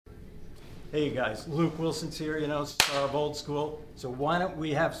Hey guys, Luke Wilson's here, star of Old School. So why don't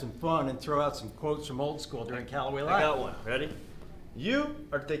we have some fun and throw out some quotes from Old School during Callaway Live? I got one. Ready? You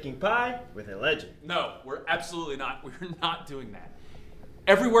are taking pie with a legend. No, we're absolutely not. We're not doing that.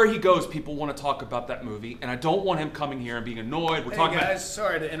 Everywhere he goes, people want to talk about that movie, and I don't want him coming here and being annoyed. We're talking guys,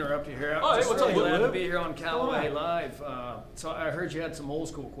 sorry to interrupt you here. I'm just really glad to be here on Callaway Live. So I heard you had some old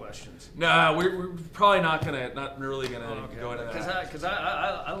school questions. Nah, we're probably not really gonna go into that. Because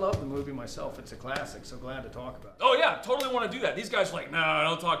I love the movie myself. It's a classic. So glad to talk about it. Oh yeah, totally want to do that. These guys are like, no,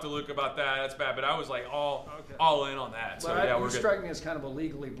 don't talk to Luke about that. That's bad. But I was like all in on that. So but yeah, you strike me as kind of a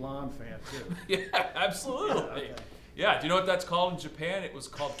Legally Blonde fan too. Yeah, absolutely. Okay. Yeah, do you know what that's called in Japan? It was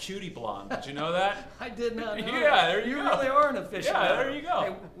called cutie blonde. Did you know that? I did not know. Yeah, there you go. You really are an official. Yeah, there you go.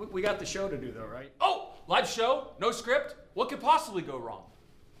 Hey, we got the show to do though, right? Oh, live show, no script. What could possibly go wrong?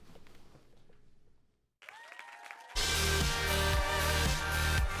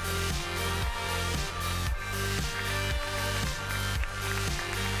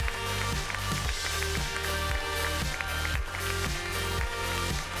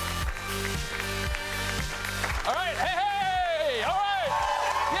 All right, hey, all right,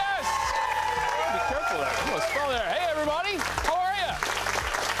 yes. Be careful there. You almost fell there. Hey, everybody, how are you?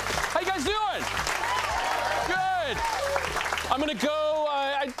 How you guys doing? Good. I'm gonna go.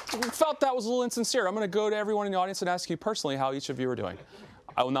 I felt that was a little insincere. I'm gonna go to everyone in the audience and ask you personally how each of you are doing.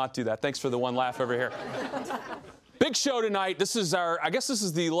 I will not do that. Thanks for the one laugh over here. Big show tonight. This is I guess this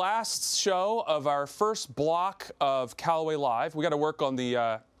is the last show of our first block of Callaway Live. We got to work on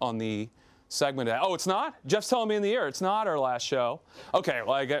the segment. Oh, it's not? Jeff's telling me in the ear it's not our last show. Okay,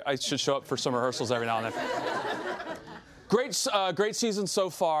 well, I should show up for some rehearsals every now and then. Great season so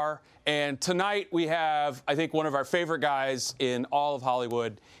far. And tonight we have, I think, one of our favorite guys in all of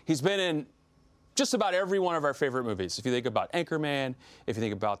Hollywood. He's been in just about every one of our favorite movies. If you think about Anchorman, if you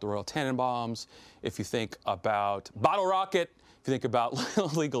think about The Royal Tenenbaums, if you think about Bottle Rocket, if you think about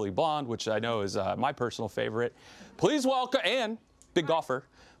Legally Blonde, which I know is my personal favorite, please welcome, and big golfer.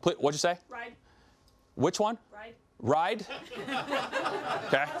 What'd you say? Ride. Which one? Ride. Ride? Okay. Not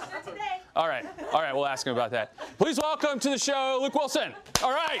today. All right, we'll ask him about that. Please welcome to the show, Luke Wilson. All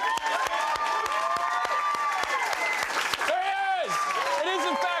right. There he is. It is,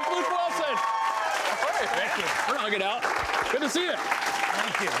 in fact, Luke Wilson. All right, thank you. We're not get out. Good to see you.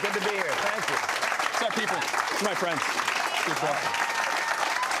 Thank you. Good to be here. Thank you. What's up, people? These are my friends.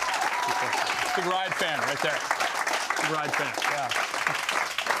 Big Ride fan right there. Big Ride fan. Yeah.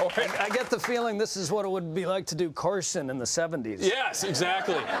 I get the feeling this is what it would be like to do Carson in the 70s. Yes,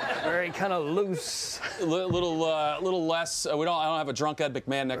 exactly. Very kind of loose. Little less. I don't have a drunk Ed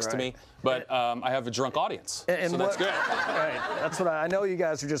McMahon next to me, but I have a drunk audience. So that's good. Right. That's what I know. You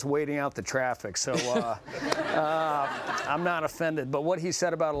guys are just waiting out the traffic, so I'm not offended. But what he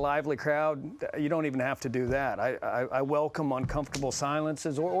said about a lively crowd, you don't even have to do that. I welcome uncomfortable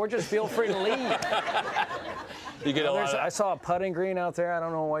silences, or just feel free to leave. You get I saw a putting green out there. I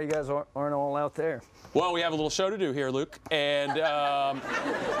don't know why you guys aren't all out there. Well, we have a little show to do here, Luke, and I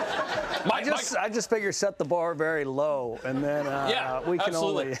just figure set the bar very low, and then we can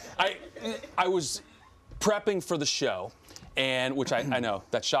absolutely. only. I was prepping for the show, and which I know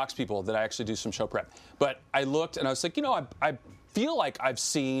that shocks people that I actually do some show prep. But I looked and I was like, I feel like I've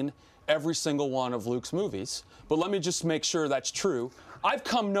seen every single one of Luke's movies, but let me just make sure that's true. I've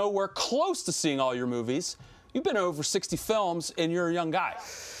come nowhere close to seeing all your movies. You've been over 60 films, and you're a young guy.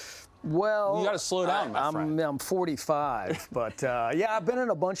 Well, you got to slow down, my friend. I'm 45, but yeah, I've been in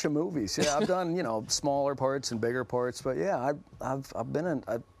a bunch of movies. Yeah, I've done smaller parts and bigger parts, but yeah, I've been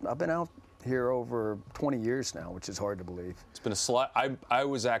out here over 20 years now, which is hard to believe. It's been I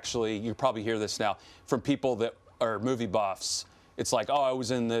was actually, you probably hear this now from people that are movie buffs. It's like, I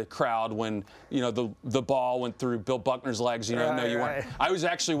was in the crowd when, the ball went through Bill Buckner's legs. No, you weren't. I was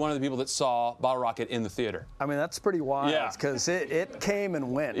actually one of the people that saw Bottle Rocket in the theater. I mean, that's pretty wild because it came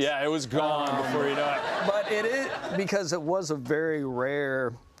and went. Yeah, it was gone before you know it. But it is, because it was a very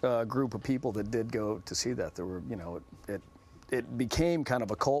rare group of people that did go to see that. There were, it became kind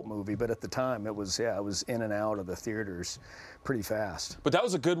of a cult movie, but at the time it was in and out of the theaters pretty fast. But that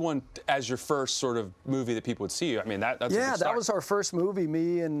was a good one as your first sort of movie that people would see you. I mean, that's a good start. That was our first movie.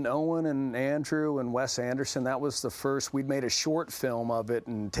 Me and Owen and Andrew and Wes Anderson. That was the first. We'd made a short film of it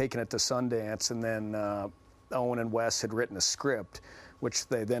and taken it to Sundance, and then Owen and Wes had written a script, which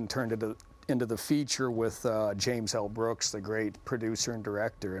they then turned into the feature with James L. Brooks, the great producer and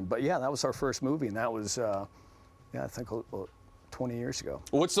director. But yeah, that was our first movie, and that was I think 20 years ago.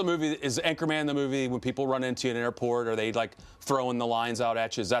 What's the movie? Is Anchorman the movie when people run into you in an airport? Are they like throwing the lines out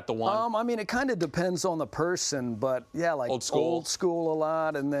at you? Is that the one? I mean, it kind of depends on the person, but yeah, like Old School a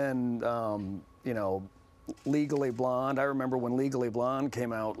lot, and then you know, Legally Blonde. I remember when Legally Blonde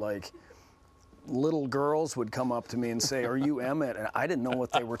came out, like little girls would come up to me and say, "Are you Emmett?" And I didn't know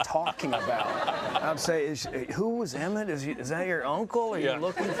what they were talking about. I'd say, "Who was Emmett? Is that your uncle? Are you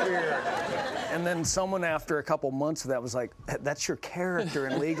looking for your?" And then someone after a couple months of that was like, "That's your character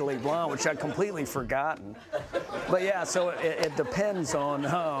in Legally Blonde," which I'd completely forgotten. But yeah, so it depends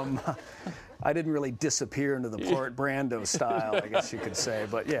on. I didn't really disappear into the part Brando style, I guess you could say,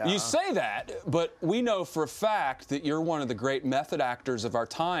 but yeah. You say that, but we know for a fact that you're one of the great method actors of our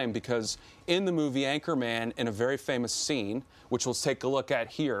time, because in the movie Anchorman, in a very famous scene, which we'll take a look at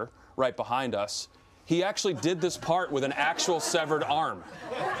here, right behind us, he actually did this part with an actual severed arm.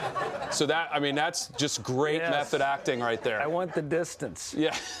 So that's just great method acting right there. I want the distance.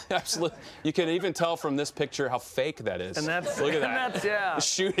 Yeah, absolutely. You can even tell from this picture how fake that is. And that's, look at that. And that's, yeah.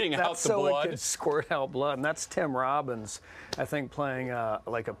 Shooting that's out the so blood. It could squirt out blood. And that's Tim Robbins, I think, playing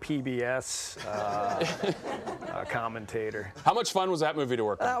like a PBS commentator. How much fun was that movie to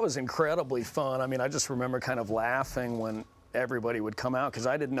work on? That was incredibly fun. I mean, I just remember kind of laughing when everybody would come out, because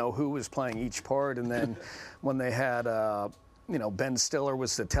I didn't know who was playing each part. And then when they had, you know, Ben Stiller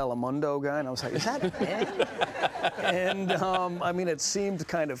was the Telemundo guy, and I was like, is that Ben? And I mean, it seemed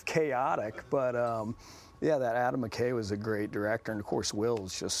kind of chaotic, but yeah, that Adam McKay was a great director, and of course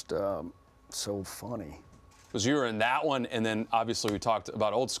Will's just so funny. Because you were in that one, and then obviously we talked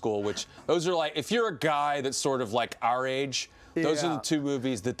about Old School, which those are like, if you're a guy that's sort of like our age, those are the two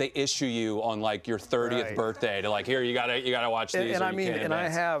movies that they issue you on like your 30th birthday to like, here, you gotta watch these. And I mean, and I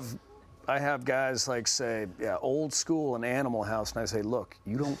have guys like say, yeah, Old School and Animal House, and I say, look,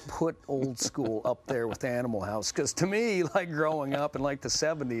 you don't put Old School up there with Animal House, because to me, like growing up in like the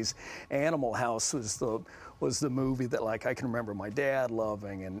 70s, Animal House was the movie that like I can remember my dad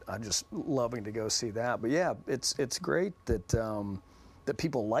loving, and I'm just loving to go see that. But yeah, it's great that that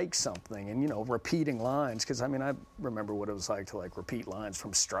people like something, and you know, repeating lines, because I mean, I remember what it was like to like repeat lines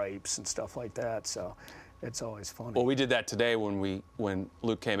from Stripes and stuff like that. So it's always funny. Well, we did that today when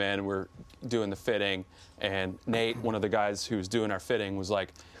Luke came in and we're doing the fitting, and Nate, one of the guys who was doing our fitting, was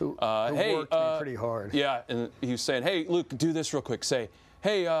like, who hey, worked me pretty hard. Yeah, and he was saying, hey, Luke, do this real quick. Say,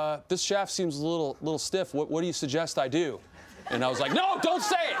 hey, this shaft seems a little stiff. What do you suggest I do? And I was like, no, don't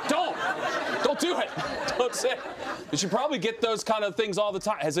say it. Don't do it. Don't say it. You should probably get those kind of things all the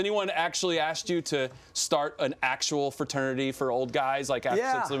time. Has anyone actually asked you to start an actual fraternity for old guys, like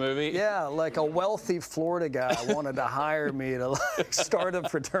since the movie? Yeah, like a wealthy Florida guy wanted to hire me to like start a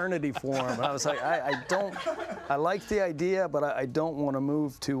fraternity for him. And I was like, I like the idea, but I don't want to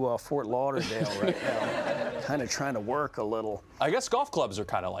move to Fort Lauderdale right now. Kind of trying to work a little. I guess golf clubs are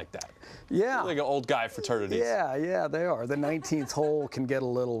kind of like that. Yeah. Like an old guy fraternities. Yeah, they are. The 19th hole can get a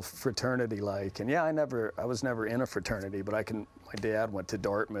little fraternity-like. And yeah, I was never in a fraternity, but my dad went to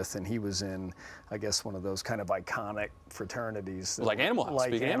Dartmouth, and he was in, I guess, one of those kind of iconic fraternities. Like Animal House.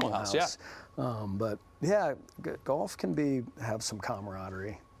 Speaking of Animal House, yeah. But yeah, golf can have some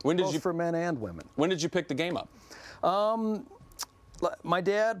camaraderie. Both for men and women. When did you pick the game up? My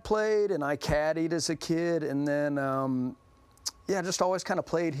dad played, and I caddied as a kid, and then yeah, just always kind of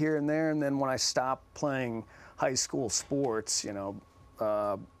played here and there. And then when I stopped playing high school sports, you know,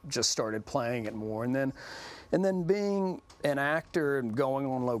 just started playing it more. And then being an actor and going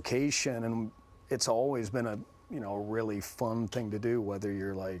on location, and it's always been a really fun thing to do, whether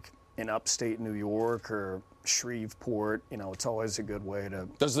you're like in upstate New York or Shreveport. You know, it's always a good way to.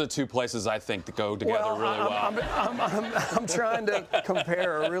 Those are the two places I think that go together really well. I'm trying to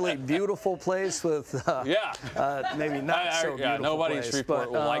compare a really beautiful place with maybe not so beautiful. Nobody place, in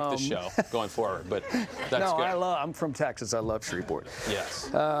Shreveport will like this show going forward, but that's good. I'm from Texas. I love Shreveport. Yes.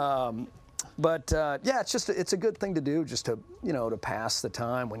 But yeah, it's a good thing to do, just to to pass the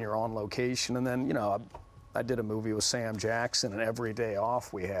time when you're on location. And then I did a movie with Sam Jackson, and every day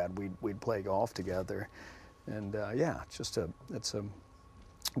off we'd play golf together. And yeah, it's a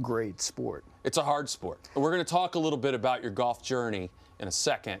great sport. It's a hard sport. We're going to talk a little bit about your golf journey in a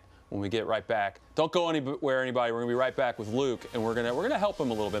second when we get right back. Don't go anywhere, anybody. We're going to be right back with Luke, and we're going to help him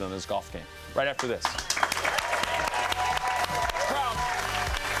a little bit on his golf game right after this.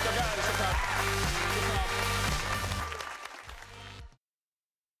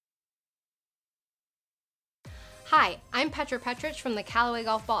 Hi, I'm Petra Petrich from the Callaway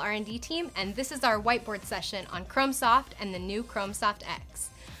Golf Ball R&D team, and this is our whiteboard session on Chrome Soft and the new Chrome Soft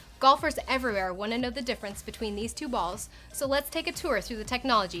X. Golfers everywhere want to know the difference between these two balls, so let's take a tour through the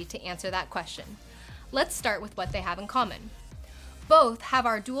technology to answer that question. Let's start with what they have in common. Both have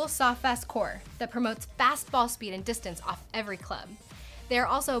our dual soft-fast core that promotes fast ball speed and distance off every club. They are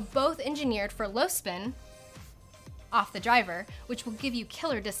also both engineered for low spin off the driver, which will give you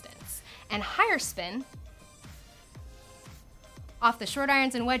killer distance, and higher spin off the short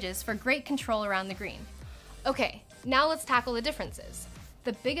irons and wedges for great control around the green. Okay, now let's tackle the differences.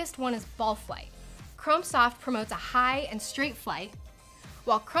 The biggest one is ball flight. Chrome Soft promotes a high and straight flight,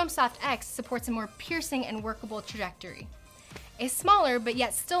 while Chrome Soft X supports a more piercing and workable trajectory. A smaller but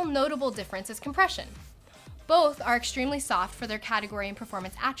yet still notable difference is compression. Both are extremely soft for their category and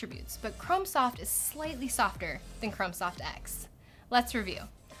performance attributes, but Chrome Soft is slightly softer than Chrome Soft X. Let's review.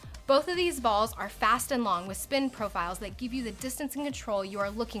 Both of these balls are fast and long with spin profiles that give you the distance and control you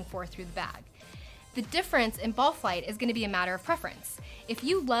are looking for through the bag. The difference in ball flight is going to be a matter of preference. If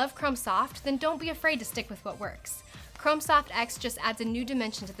you love Chrome Soft, then don't be afraid to stick with what works. Chrome Soft X just adds a new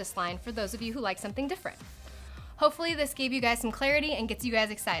dimension to this line for those of you who like something different. Hopefully this gave you guys some clarity and gets you guys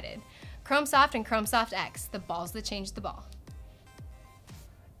excited. Chrome Soft and Chrome Soft X, the balls that change the ball.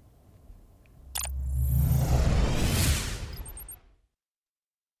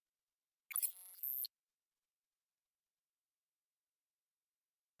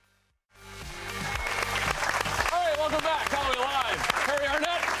 All right, welcome back. Callaway Live. Harry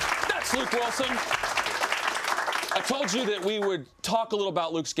Arnett. That's Luke Wilson. I told you that we would talk a little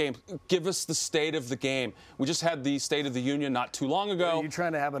about Luke's game. Give us the state of the game. We just had the State of the Union not too long ago. Are you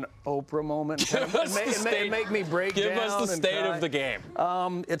trying to have an Oprah moment? Give us the state. Make me break down. Give us the state of the game.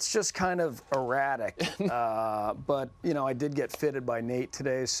 It's just kind of erratic. But, I did get fitted by Nate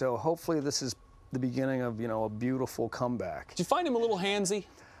today, so hopefully this is the beginning of, a beautiful comeback. Did you find him a little handsy?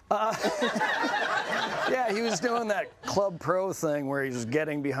 Yeah, he was doing that Club Pro thing where he was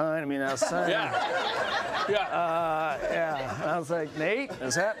getting behind me. I was saying, yeah. I was like, Nate,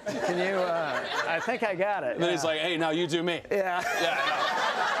 can you, I think I got it. And then he's like, hey, now you do me. Yeah.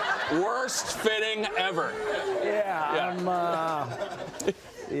 Yeah. Worst fitting ever. Yeah,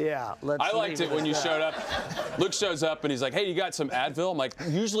 I liked it when you showed up. Luke shows up and he's like, hey, you got some Advil? I'm like,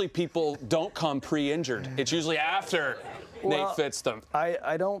 usually people don't come pre-injured. It's usually after Nate fits them.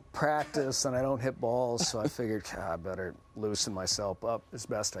 I don't practice and I don't hit balls, so I figured I better loosen myself up as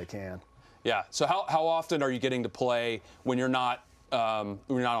best I can. Yeah. So how often are you getting to play when you're not on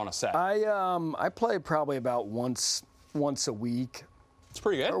a set? I play probably about once a week. It's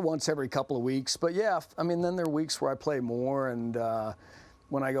pretty good. Or once every couple of weeks. But yeah, then there are weeks where I play more, and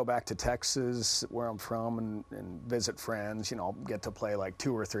when I go back to Texas, where I'm from, and visit friends, I'll get to play like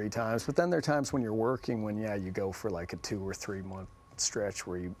 2 or 3 times. But then there are times when you're working when, you go for like a 2 or 3 month stretch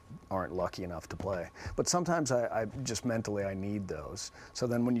where you aren't lucky enough to play. But sometimes I just mentally I need those. So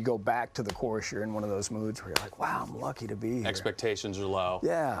then when you go back to the course, you're in one of those moods where you're like, wow, I'm lucky to be here. Expectations are low.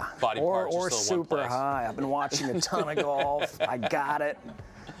 Yeah. Body parts or are still in one super place. high. I've been watching a ton of golf. I got it.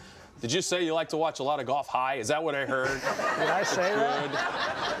 Did you say you like to watch a lot of golf high? Is that what I heard? Did I say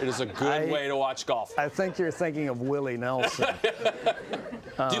that? It is a good way to watch golf. I think you're thinking of Willie Nelson.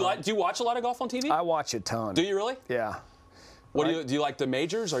 Do you watch a lot of golf on TV? I watch a ton. Do you really? Yeah. What do you like the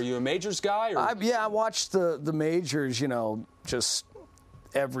majors? Are you a majors guy? Or? I watch the majors, just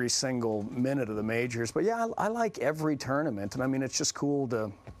every single minute of the majors. But yeah, I like every tournament, and it's just cool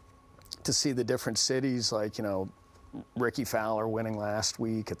to see the different cities, like Ricky Fowler winning last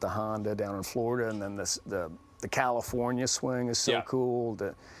week at the Honda down in Florida, and then the California swing is so cool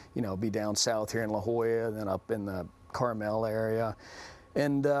to be down south here in La Jolla, and then up in the Carmel area,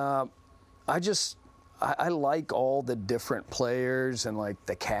 and I like all the different players and like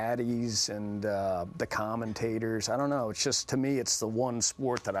the caddies and the commentators. I don't know. It's just, to me, it's the one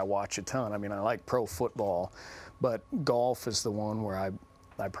sport that I watch a ton. I like pro football, but golf is the one where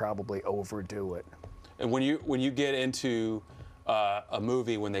I probably overdo it. And when you get into a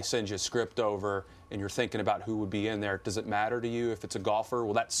movie, when they send you a script over and you're thinking about who would be in there, does it matter to you if it's a golfer?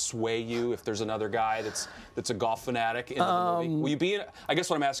 Will that sway you if there's another guy that's a golf fanatic in the movie? Will you be in? I guess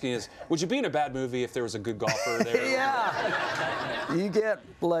what I'm asking is, would you be in a bad movie if there was a good golfer there? Yeah. You get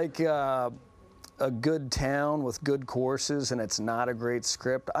like a good town with good courses and it's not a great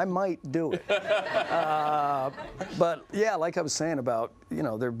script, I might do it. But yeah, like I was saying about,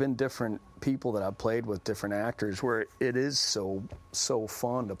 there have been different people that I've played with, different actors, where it is so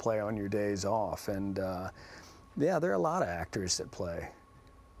fun to play on your days off. And yeah, there are a lot of actors that play.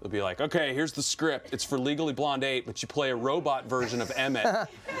 They'll be like, okay, here's the script. It's for Legally Blonde 8, but you play a robot version of Emmett,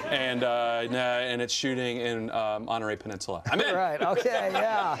 and it's shooting in Monterey Peninsula. I'm in. Right. Okay.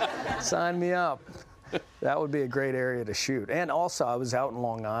 Yeah. Sign me up. That would be a great area to shoot. And also, I was out in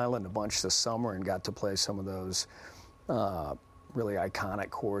Long Island a bunch this summer and got to play some of those really iconic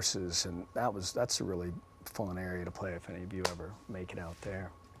courses, and that's a really fun area to play if any of you ever make it out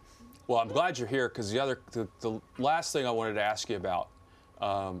there. Well, I'm glad you're here because the last thing I wanted to ask you about,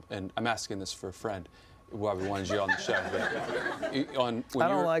 and I'm asking this for a friend, whoever wanted you on the show. But I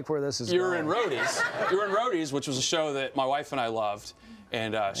don't like where this is you were going. in Roadies. You were in Roadies, which was a show that my wife and I loved,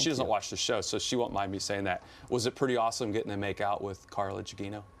 and she doesn't watch the show, so she won't mind me saying that. Was it pretty awesome getting to make out with Carla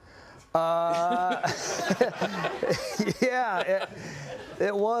Gugino? Yeah,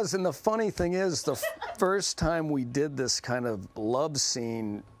 it was. And the funny thing is, the first time we did this kind of love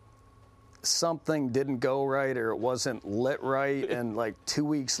scene, something didn't go right or it wasn't lit right. And like 2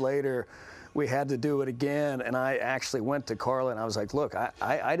 weeks later, we had to do it again. And I actually went to Carla and I was like, look,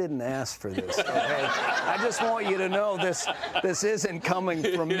 I didn't ask for this. Okay? I just want you to know this isn't coming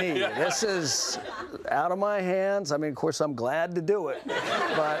from me. This is out of my hands. I mean, of course, I'm glad to do it,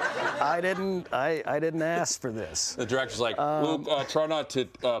 but I didn't ask for this. The director's like, Luke, try not to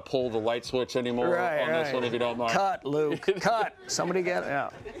pull the light switch anymore on this one if you don't mind. Cut, Luke, cut. Somebody get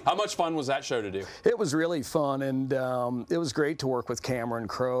out. How much fun was that show to do? It was really fun, and it was great to work with Cameron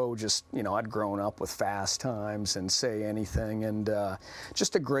Crowe. Just, I'd grown up with Fast Times and Say Anything, and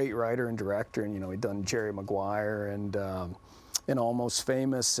just a great writer and director. And, he'd done Jerry Maguire and Almost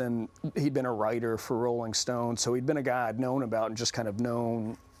Famous, and he'd been a writer for Rolling Stone, so he'd been a guy I'd known about and just kind of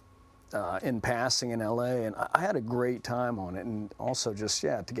known in passing in L.A., and I had a great time on it, and also just,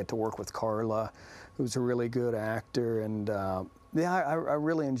 to get to work with Carla, who's a really good actor, and I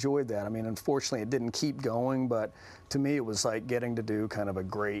really enjoyed that. I mean, unfortunately, it didn't keep going, but to me, it was like getting to do kind of a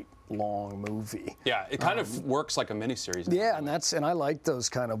great long movie. Yeah, it kind of works like a miniseries. Yeah, and I like those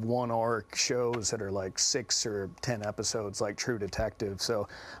kind of one-arc shows that are like 6 or 10 episodes, like True Detective. So,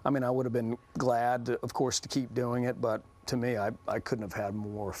 I mean, I would have been glad, of course, to keep doing it, but to me, I couldn't have had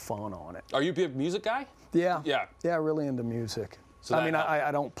more fun on it. Are you a big music guy? Yeah. Yeah. Yeah, really into music. So I mean, I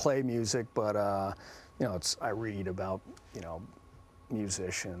don't play music, but I read about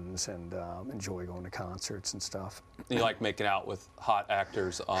musicians and enjoy going to concerts and stuff. You like making out with hot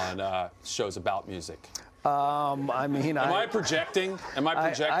actors on shows about music? I mean, Am I projecting? Am I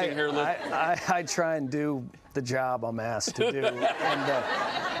projecting here, Luke? I try and do the job I'm asked to do in the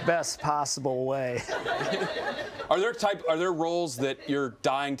best possible way. Are there roles that you're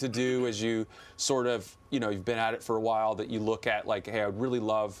dying to do as you sort of, you've been at it for a while, that you look at like, hey, I would really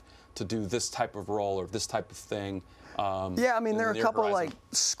love to do this type of role or this type of thing? Yeah, I mean, there are a couple of like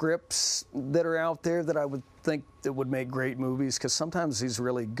scripts that are out there that I would think that would make great movies, because sometimes these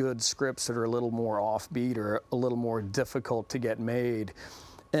really good scripts that are a little more offbeat or a little more difficult to get made.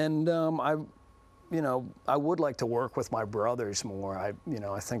 And I would like to work with my brothers more. I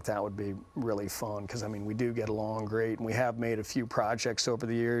think that would be really fun, because I mean, we do get along great, and we have made a few projects over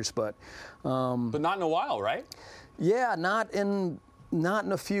the years, but not in a while, right? Yeah, not in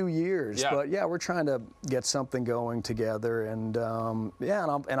a few years, yeah. But yeah, we're trying to get something going together, and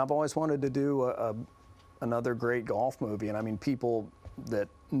I've always wanted to do another great golf movie. And I mean, people that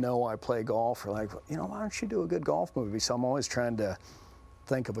know I play golf are like, why don't you do a good golf movie? So I'm always trying to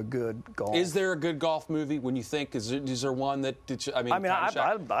think of a good golf. Is there a good golf movie when you think? Is there one that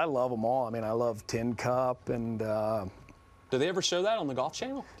I love them all. I mean, I love Tin Cup and. Do they ever show that on the Golf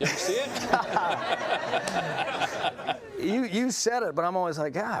Channel? Do you ever see it? You said it, but I'm always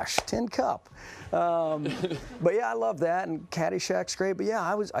like, gosh, Tin Cup. But yeah, I love that, and Caddyshack's great. But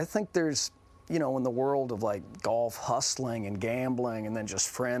yeah, I think there's, in the world of like golf hustling and gambling, and then just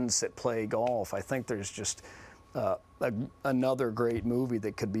friends that play golf, I think there's just another great movie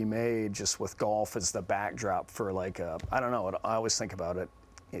that could be made just with golf as the backdrop for like I don't know. I always think about it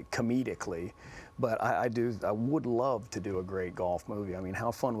comedically. But I would love to do a great golf movie. I mean, how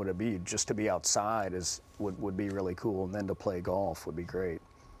fun would it be just to be outside would be really cool, and then to play golf would be great.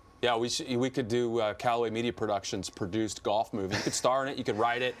 Yeah, we could do Callaway Media Productions produced golf movie. You could star in it, you could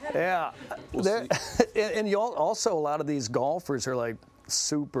write it. Yeah, and also a lot of these golfers are like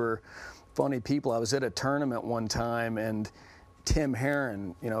super funny people. I was at a tournament one time, and Tim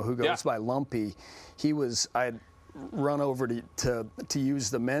Herron, who goes by Lumpy, I'd run over to use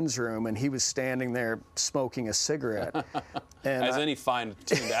the men's room, and he was standing there smoking a cigarette. And as any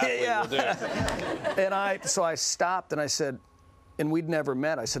fine-tuned athlete will do. And so I stopped and I said, and we'd never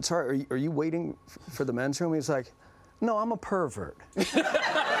met. I said, sorry, are you waiting for the men's room? He was like, no, I'm a pervert.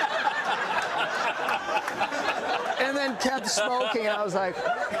 And then kept smoking, and I was like,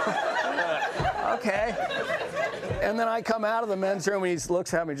 okay. And then I come out of the men's room, and he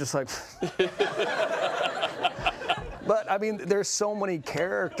looks at me just like. But I mean, there's so many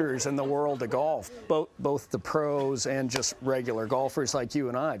characters in the world of golf, both the pros and just regular golfers like you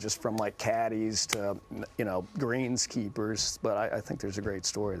and I, just from like caddies to, you know, greenskeepers. But I think there's a great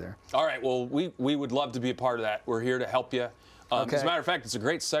story there. All right, well, we would love to be a part of that. We're here to help you. Okay. As a matter of fact, it's a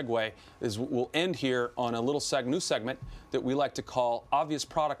great segue. We'll end here on a little new segment that we like to call Obvious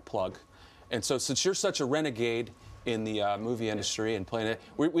Product Plug. And so since you're such a renegade in the movie industry and playing it,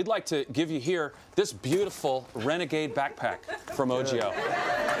 we'd like to give you here this beautiful Renegade backpack from OGO.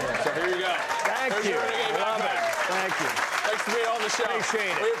 So here you go. Thank There's you. your Renegade Love backpack. it. Thank you. Thanks for being on the show.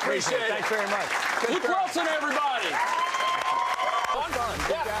 Appreciate it. We appreciate it. Thanks very much. Luke Wilson, everybody. Fun. Good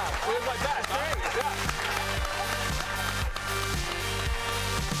Yeah, job. we have like that.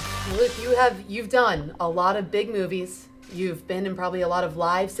 Yeah. Luke, you've done a lot of big movies. You've been in probably a lot of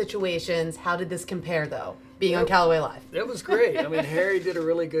live situations. How did this compare, though, being on Callaway Live? It was great. I mean, Harry did a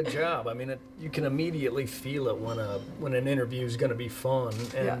really good job. I mean, you can immediately feel it when an interview is going to be fun.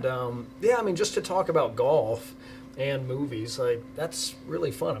 And I mean, just to talk about golf and movies, like that's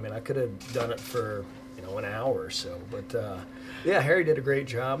really fun. I mean, I could have done it for an hour or so, but Harry did a great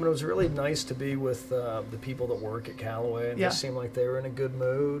job, and it was really nice to be with the people that work at Callaway, and they seemed like they were in a good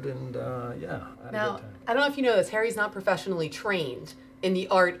mood, and I had a good time. I don't know if you know this, Harry's not professionally trained in the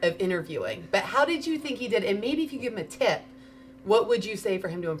art of interviewing, but how did you think he did? And maybe if you give him a tip, what would you say for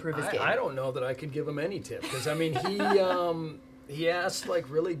him to improve his game? I don't know that I could give him any tip, because I mean, he asked like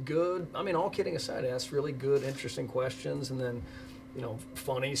really good, I mean, all kidding aside, asked really good, interesting questions, and then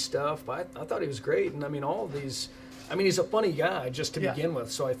funny stuff. But I thought he was great, and I mean, all of these, I mean, he's a funny guy just to begin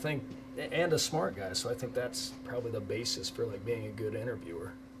with, so I think, and a smart guy, so I think that's probably the basis for like being a good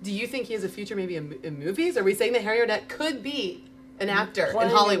interviewer. Do you think he has a future maybe in movies? Are we saying that Harry Arnett could be an actor in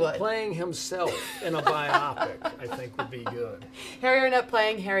Hollywood? Playing himself in a biopic, I think would be good. Harry Arnett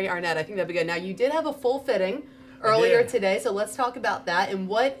playing Harry Arnett, I think that'd be good. Now, you did have a full fitting earlier today, so let's talk about that. And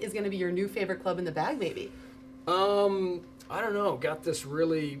what is going to be your new favorite club in the bag, maybe? I don't know. Got this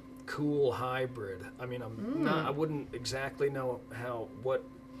really cool hybrid. I mean, I wouldn't exactly know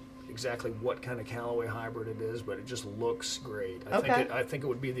what kind of Callaway hybrid it is, but it just looks great. I think it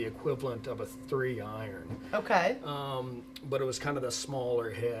would be the equivalent of a 3-iron. Okay. But it was kind of the smaller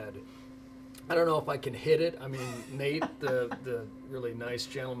head. I don't know if I can hit it. I mean, Nate, the really nice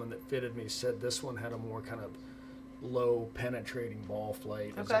gentleman that fitted me, said this one had a more kind of low penetrating ball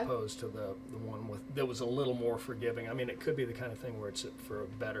flight as opposed to the one that was a little more forgiving. I mean, it could be the kind of thing where it's for a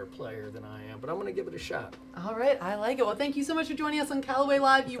better player than I am, but I'm going to give it a shot. All right, I like it. Well, thank you so much for joining us on Callaway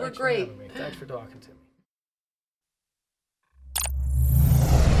Live. You were great. Thanks for having me. Thanks for talking to me.